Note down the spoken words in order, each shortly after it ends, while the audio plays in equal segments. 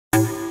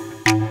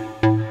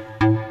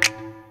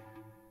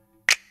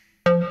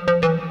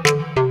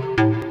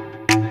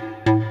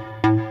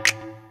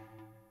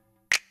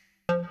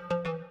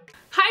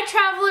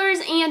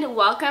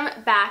welcome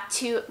back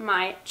to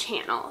my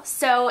channel.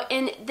 So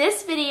in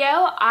this video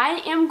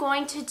I am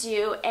going to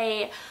do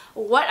a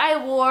what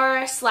I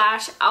wore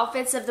 /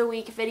 outfits of the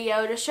week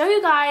video to show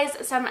you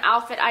guys some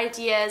outfit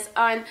ideas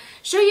and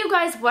show you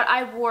guys what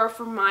I wore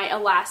for my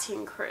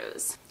Alaskan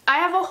cruise. I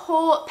have a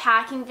whole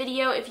packing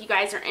video if you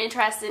guys are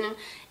interested in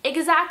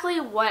exactly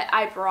what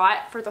I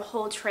brought for the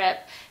whole trip,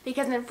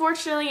 because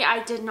unfortunately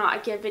I did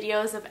not get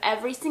videos of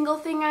every single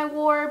thing I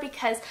wore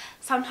because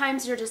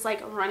sometimes you're just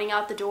like running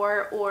out the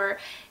door or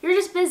you're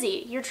just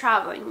busy, you're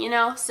traveling, you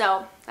know,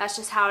 so that's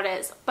just how it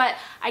is. But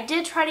I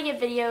did try to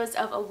get videos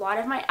of a lot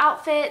of my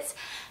outfits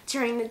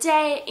during the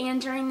day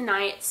and during the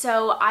night,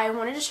 so I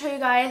wanted to show you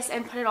guys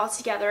and put it all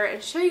together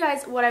and show you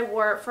guys what I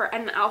wore for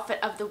an outfit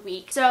of the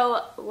week.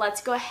 So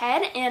let's go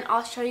ahead and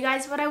I'll show you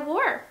guys what I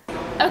wore.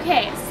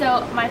 Okay,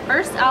 so my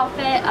first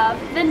outfit of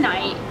the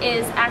night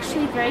is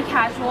actually very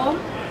casual.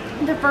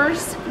 The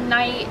first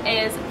night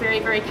is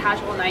very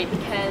casual night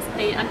because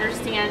they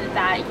understand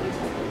that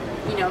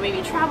you know,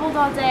 maybe traveled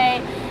all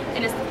day.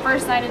 It is the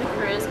first night of the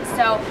cruise.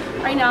 So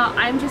right now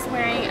I'm just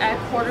wearing a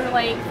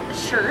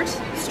quarter-length shirt,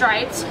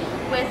 striped,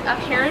 with a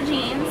pair of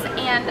jeans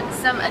and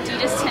some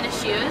Adidas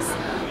tennis shoes.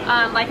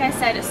 Like I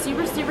said, it's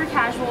super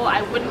casual.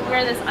 I wouldn't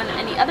wear this on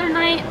any other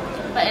night,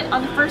 but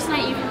on the first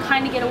night you can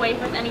kind of get away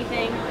with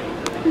anything.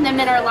 And then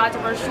men are allowed to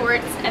wear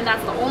shorts, and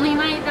that's the only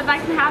night that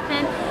can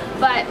happen.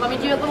 But let me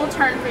do a little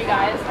turn for you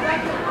guys.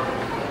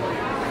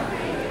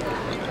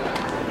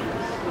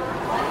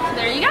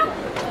 There you go.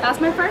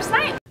 That's my first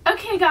night.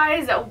 Okay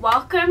guys,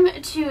 welcome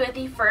to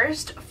the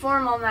first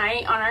formal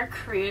night on our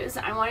cruise.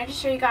 I wanted to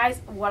show you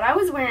guys what I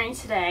was wearing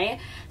today.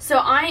 So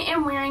I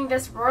am wearing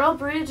this royal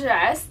blue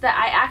dress that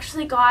I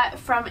actually got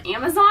from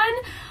Amazon.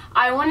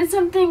 I wanted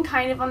something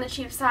kind of on the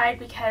cheap side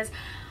because,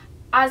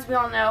 as we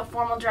all know,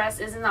 formal dress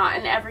is not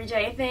an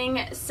everyday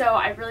thing, so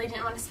I really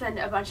didn't want to spend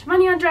a bunch of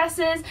money on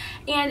dresses.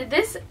 And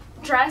this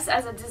dress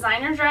as a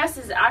designer dress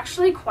is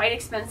actually quite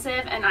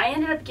expensive, and I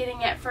ended up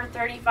getting it for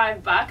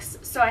 35 bucks,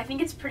 so I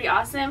think it's pretty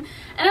awesome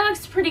and it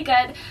looks pretty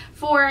good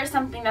for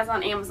something that's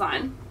on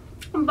Amazon.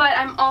 But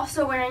I'm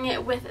also wearing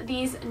it with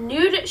these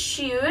nude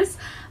shoes.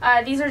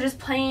 These are just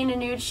plain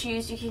nude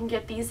shoes. You can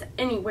get these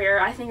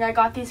anywhere. I think I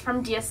got these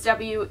from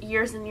DSW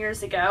years and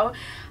years ago,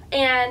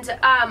 and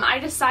I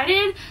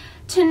decided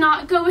to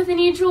not go with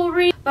any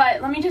jewelry.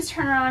 But let me just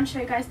turn around and show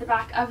you guys the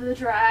back of the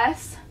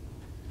dress.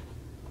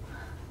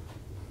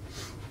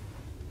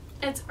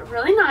 It's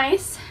really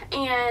nice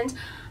and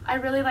I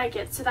really like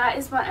it. So that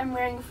is what I'm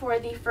wearing for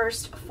the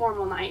first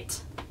formal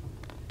night.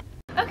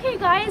 Okay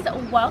guys,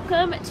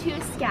 welcome to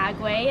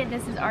Skagway.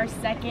 This is our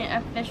second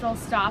official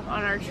stop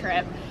on our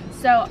trip.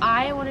 So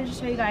I wanted to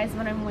show you guys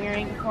what I'm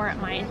wearing for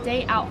my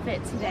day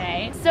outfit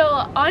today. So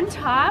on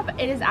top,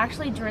 it is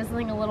actually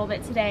drizzling a little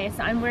bit today.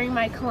 So I'm wearing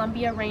my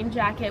Columbia rain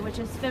jacket, which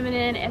is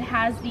feminine. It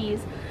has these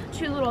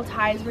two little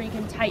ties where you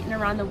can tighten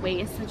around the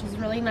waist, which is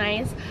really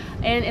nice.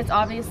 And it's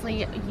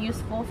obviously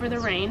useful for the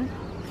rain.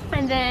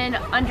 And then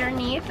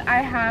underneath,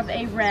 I have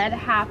a red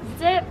half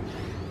zip,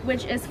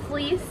 which is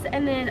fleece.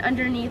 And then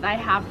underneath, I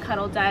have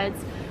cuddle duds.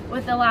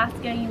 With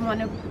Alaska, you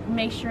want to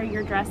make sure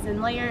you're dressed in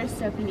layers,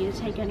 so if you need to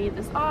take any of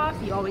this off,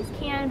 you always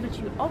can, but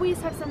you always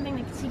have something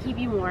to keep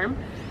you warm.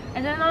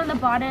 And then on the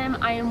bottom,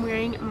 I am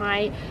wearing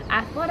my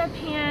Athleta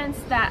pants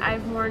that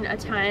I've worn a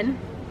ton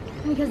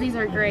because these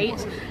are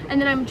great.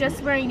 And then I'm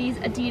just wearing these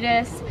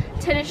Adidas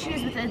tennis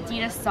shoes with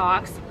Adidas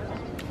socks.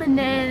 And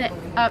then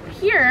up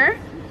here,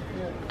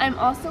 I'm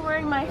also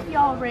wearing my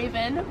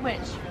Fjallraven,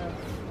 which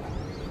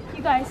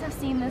you guys have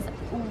seen this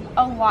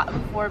a lot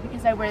before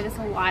because I wear this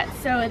a lot.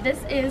 So this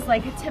is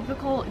like a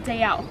typical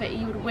day outfit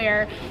you would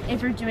wear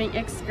if you're doing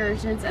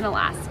excursions in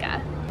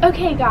Alaska.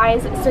 Okay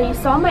guys, so you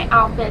saw my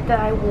outfit that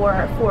I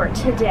wore for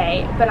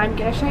today, but I'm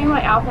going to show you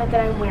my outfit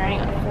that I'm wearing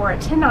for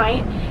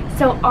tonight.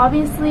 So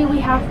obviously we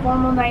have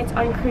formal nights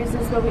on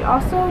cruises, but we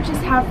also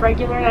just have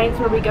regular nights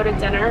where we go to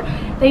dinner.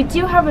 They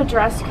do have a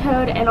dress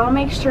code, and I'll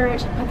make sure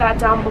to put that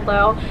down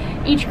below.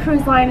 Each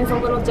cruise line is a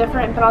little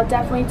different, but I'll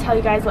definitely tell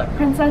you guys what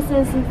Princess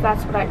is since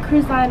that's what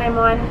cruise line I'm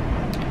on.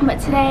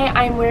 But today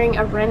I'm wearing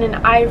a Ren and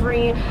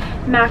Ivory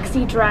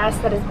maxi dress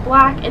that is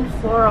black and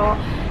floral,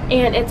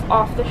 and it's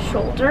off the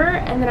shoulder.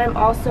 And then I'm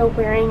also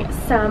wearing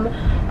some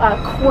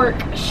cork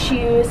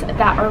shoes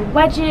that are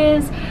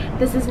wedges.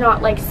 This is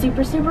not like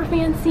super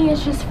fancy,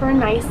 it's just for a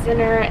nice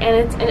dinner, and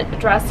it's in a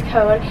dress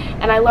code,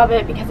 and I love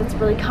it because it's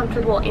really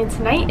comfortable. And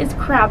tonight is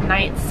crab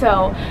night,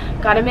 so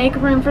gotta make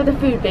room for the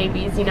food,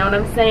 babies, you know what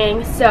I'm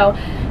saying? So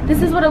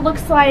this is what it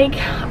looks like.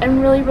 I'm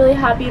really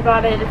happy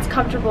about it. It's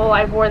comfortable.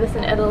 I wore this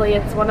in Italy.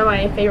 It's one of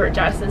my favorite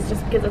dresses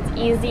just because it's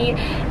easy,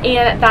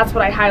 and that's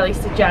what I highly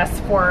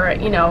suggest for,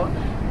 you know,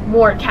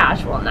 more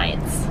casual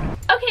nights.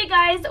 Okay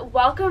guys,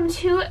 welcome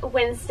to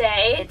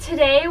Wednesday.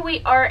 Today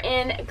we are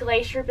in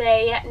Glacier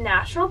Bay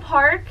National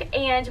Park,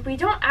 and we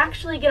don't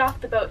actually get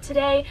off the boat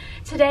today.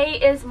 Today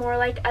is more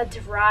like a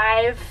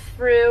drive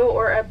through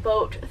or a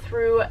boat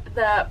through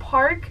the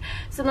park.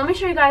 So let me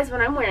show you guys what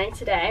I'm wearing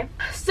today.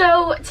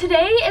 So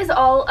today is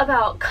all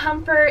about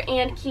comfort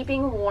and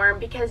keeping warm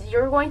because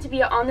you're going to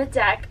be on the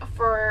deck for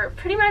for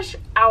pretty much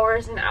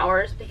hours and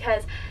hours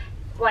because,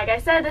 like I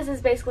said, this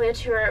is basically a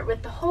tour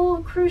with the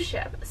whole cruise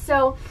ship.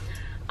 So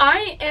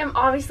I am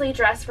obviously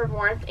dressed for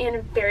warmth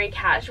and very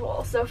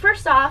casual. So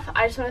first off,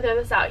 I just want to throw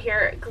this out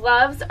here.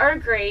 Gloves are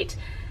great.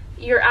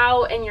 You're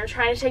out and you're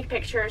trying to take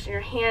pictures and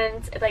your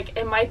hands, like,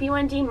 it might be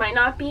windy, might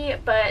not be,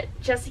 but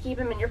just to keep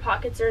them in your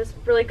pockets is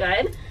really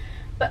good.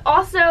 But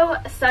also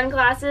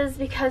sunglasses,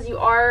 because you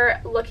are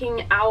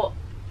looking out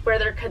where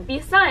there could be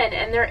sun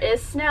and there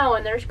is snow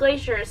and there's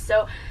glaciers,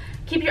 so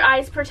keep your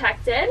eyes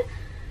protected.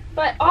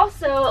 But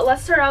also,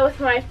 let's start out with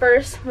my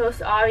first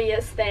most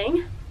obvious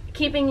thing,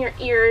 keeping your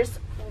ears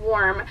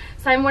warm.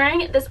 So I'm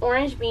wearing this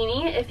orange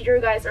beanie. If you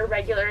guys are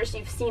regulars,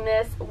 you've seen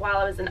this while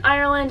I was in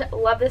Ireland.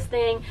 Love this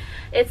thing.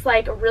 It's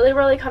like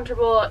really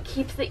comfortable,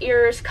 keeps the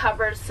ears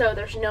covered so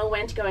there's no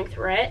wind going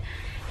through it.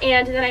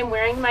 And then I'm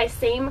wearing my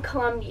same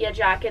Columbia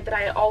jacket that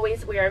I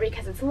always wear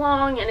because it's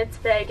long and it's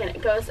big and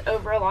it goes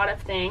over a lot of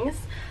things.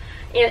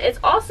 And it's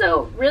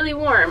also really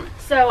warm.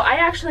 So I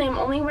actually am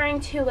only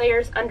wearing 2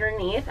 layers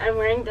underneath. I'm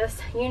wearing this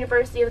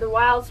University of the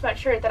Wild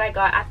sweatshirt that I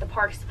got at the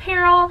Parks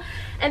Apparel.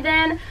 And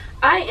then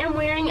I am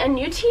wearing a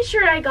new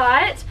t-shirt I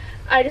got.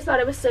 I just thought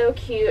it was so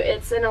cute.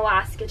 It's an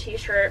Alaska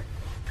t-shirt.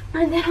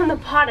 And then on the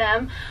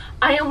bottom,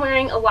 I am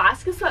wearing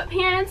Alaska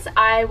sweatpants.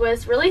 I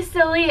was really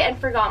silly and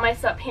forgot my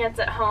sweatpants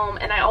at home,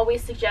 and I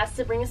always suggest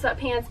to bring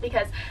sweatpants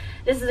because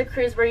this is a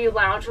cruise where you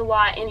lounge a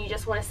lot and you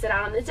just want to sit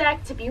out on the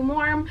deck to be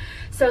warm.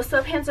 So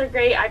sweatpants are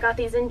great. I got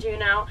these in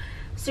Juneau.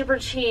 Super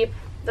cheap.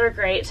 They're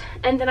great.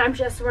 And then I'm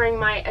just wearing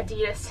my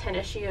Adidas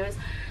tennis shoes.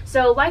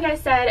 So like I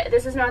said,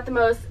 this is not the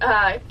most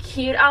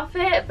cute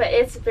outfit, but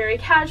it's very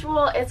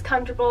casual, it's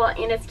comfortable,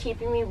 and it's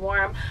keeping me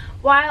warm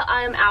while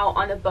I'm out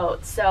on the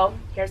boat. So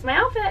here's my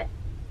outfit.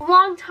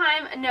 Long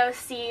time no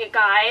see,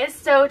 guys.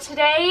 So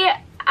today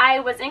I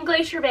was in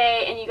Glacier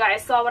Bay and you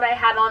guys saw what I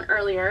had on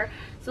earlier.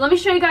 So let me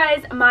show you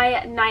guys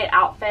my night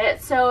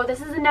outfit. So this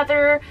is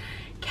another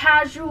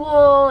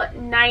casual,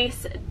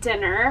 nice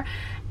dinner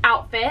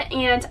outfit,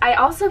 and I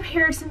also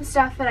paired some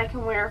stuff that I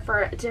can wear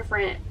for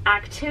different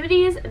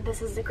activities.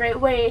 This is a great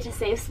way to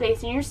save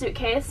space in your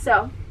suitcase.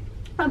 So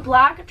a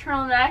black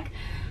turtleneck,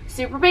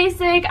 super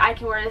basic. I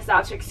can wear this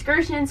out to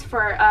excursions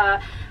for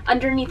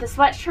underneath a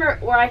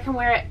sweatshirt, or I can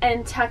wear it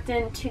and tucked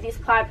into these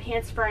plaid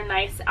pants for a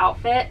nice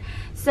outfit.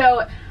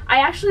 So I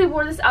actually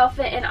wore this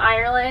outfit in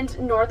Ireland,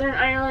 Northern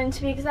Ireland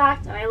to be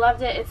exact, and I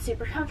loved it. It's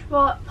super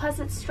comfortable, plus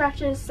it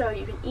stretches so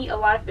you can eat a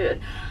lot of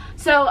food.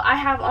 So I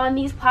have on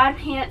these plaid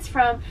pants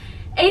from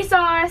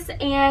ASOS,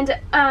 and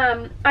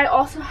I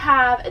also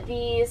have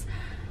these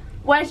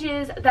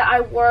wedges that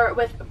I wore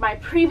with my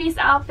previous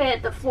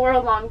outfit, the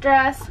floral long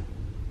dress.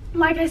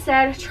 Like I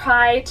said,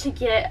 try to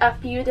get a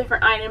few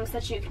different items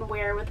that you can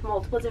wear with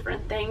multiple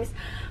different things,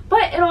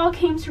 but it all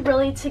came to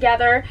really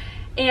together.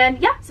 And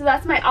yeah, so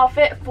that's my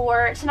outfit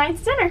for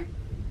tonight's dinner.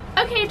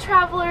 Okay,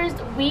 travelers,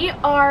 we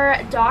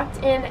are docked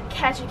in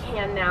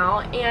Ketchikan now,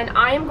 and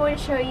I am going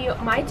to show you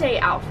my day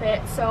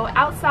outfit. So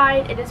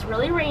outside it is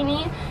really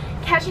rainy.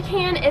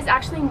 Ketchikan is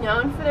actually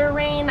known for their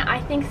rain.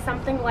 I think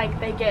something like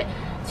they get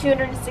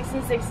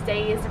 266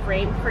 days of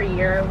rain per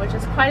year, which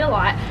is quite a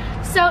lot.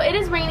 So it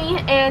is rainy,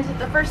 and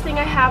the first thing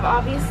I have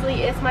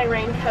obviously is my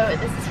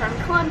raincoat. This is from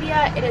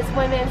Columbia. It is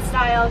women's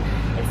styled.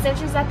 It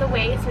cinches at the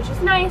waist, which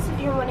is nice if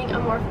you're wanting a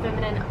more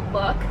feminine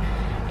look.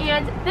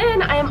 And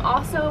then I am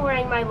also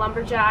wearing my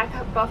lumberjack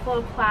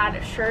buffalo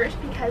plaid shirt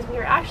because we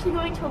are actually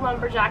going to a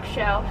lumberjack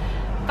show.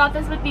 Thought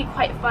this would be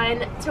quite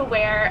fun to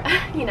wear,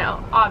 you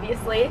know,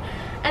 obviously.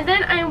 And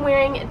then I'm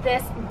wearing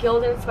this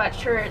Gildan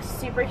sweatshirt,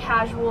 super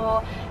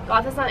casual.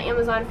 Got this on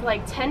Amazon for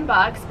like 10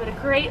 bucks, but a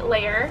great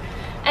layer.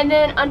 And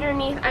then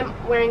underneath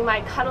I'm wearing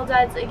my cuddle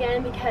duds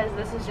again because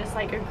this is just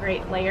like a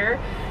great layer.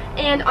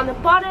 And on the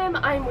bottom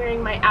I'm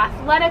wearing my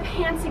Athleta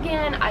pants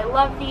again. I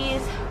love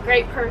these.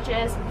 Great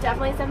purchase.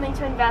 Definitely something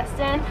to invest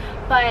in,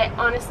 but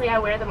honestly I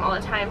wear them all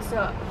the time,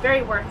 so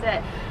very worth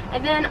it.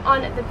 And then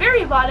on the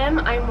very bottom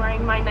I'm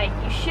wearing my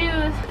Nike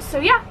shoes. So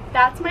yeah,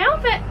 that's my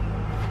outfit.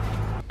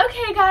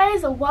 Okay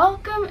guys,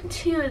 welcome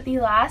to the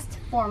last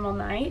formal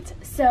night.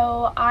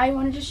 So I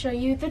wanted to show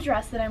you the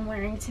dress that I'm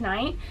wearing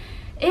tonight.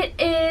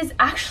 It is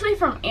actually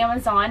from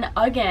Amazon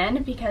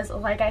again because,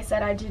 like I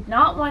said, I did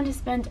not want to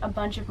spend a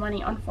bunch of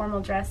money on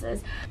formal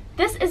dresses.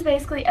 This is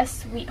basically a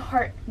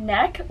sweetheart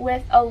neck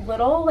with a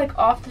little like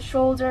off the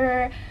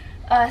shoulder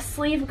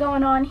sleeve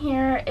going on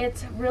here.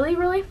 It's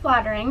really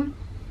flattering,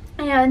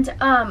 and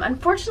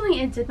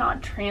unfortunately it did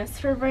not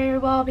transfer very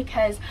well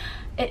because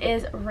it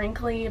is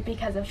wrinkly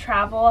because of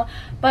travel,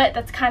 but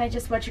that's kind of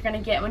just what you're going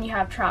to get when you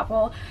have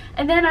travel.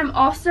 And then I'm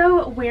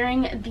also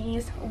wearing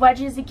these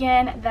wedges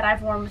again that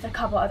I've worn with a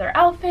couple other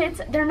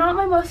outfits. They're not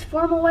my most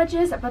formal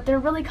wedges, but they're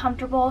really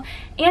comfortable,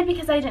 and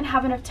because I didn't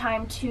have enough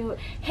time to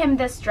hem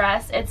this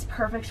dress, it's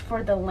perfect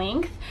for the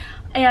length.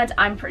 And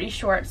I'm pretty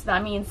short, so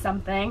that means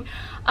something.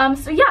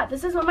 So yeah,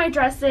 this is what my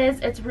dress is.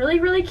 It's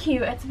really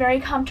cute. It's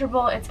very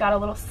comfortable. It's got a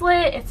little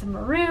slit. It's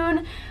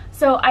maroon.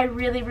 So I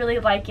really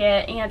like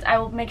it, and I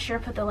will make sure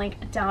to put the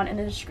link down in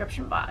the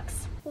description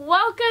box.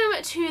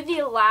 Welcome to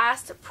the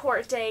last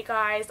port day,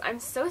 guys. I'm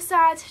so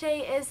sad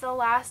today is the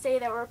last day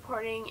that we're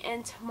porting,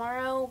 and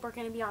tomorrow we're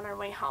going to be on our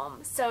way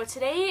home. So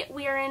today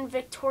we are in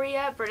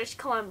Victoria, British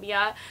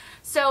Columbia.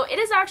 So it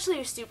is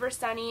actually super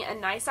sunny and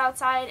nice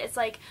outside. It's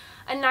like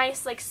a nice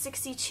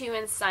 62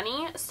 and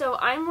sunny. So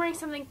I'm wearing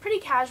something pretty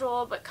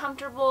casual but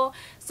comfortable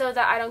so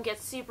that I don't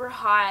get super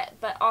hot,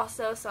 but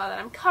also so that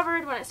I'm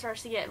covered when it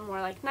starts to get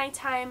more like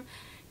nighttime,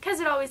 because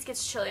it always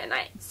gets chilly at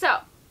night. So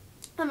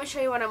let me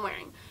show you what I'm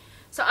wearing.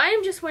 So I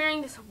am just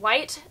wearing this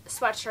white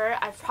sweatshirt.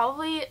 I've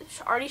probably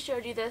already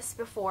showed you this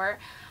before.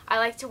 I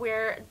like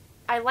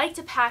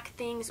to pack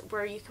things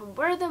where you can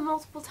wear them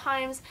multiple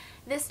times.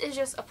 This is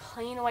just a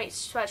plain white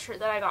sweatshirt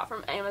that I got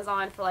from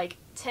Amazon for like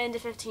 $10 to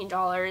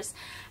 $15.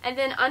 And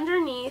then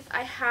underneath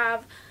I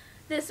have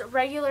this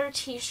regular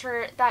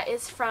t-shirt that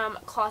is from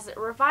Closet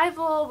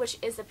Revival, which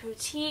is a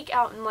boutique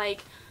out in like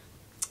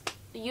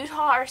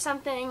Utah or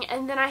something.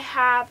 And then I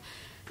have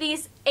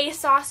these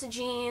ASOS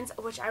jeans,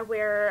 which I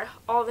wear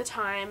all the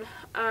time.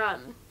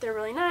 They're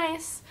really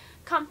nice,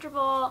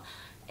 comfortable,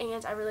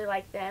 and I really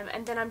like them.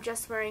 And then I'm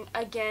just wearing,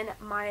 again,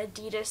 my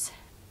Adidas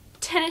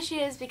tennis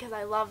shoes because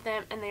I love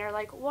them, and they are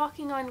like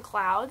walking on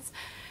clouds.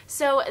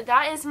 So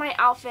that is my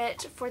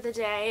outfit for the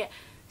day.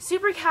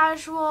 Super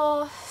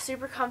casual,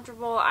 super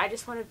comfortable. I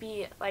just want to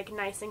be like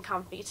nice and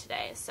comfy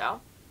today.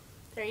 So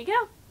there you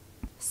go.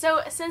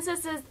 So since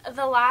this is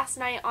the last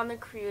night on the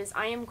cruise,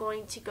 I am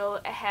going to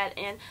go ahead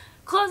and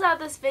close out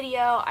this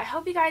video. I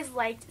hope you guys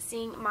liked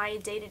seeing my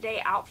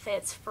day-to-day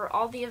outfits for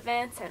all the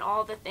events and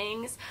all the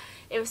things.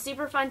 It was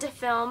super fun to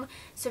film,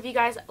 so if you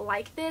guys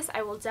like this,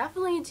 I will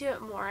definitely do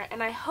it more,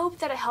 and I hope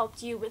that it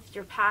helped you with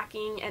your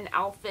packing and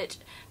outfit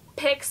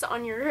picks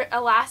on your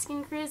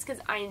Alaskan cruise,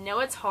 because I know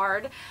it's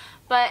hard.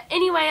 But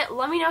anyway,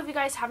 let me know if you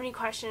guys have any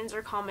questions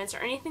or comments or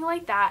anything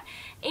like that,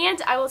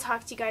 and I will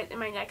talk to you guys in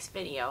my next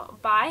video.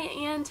 Bye,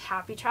 and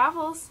happy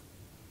travels!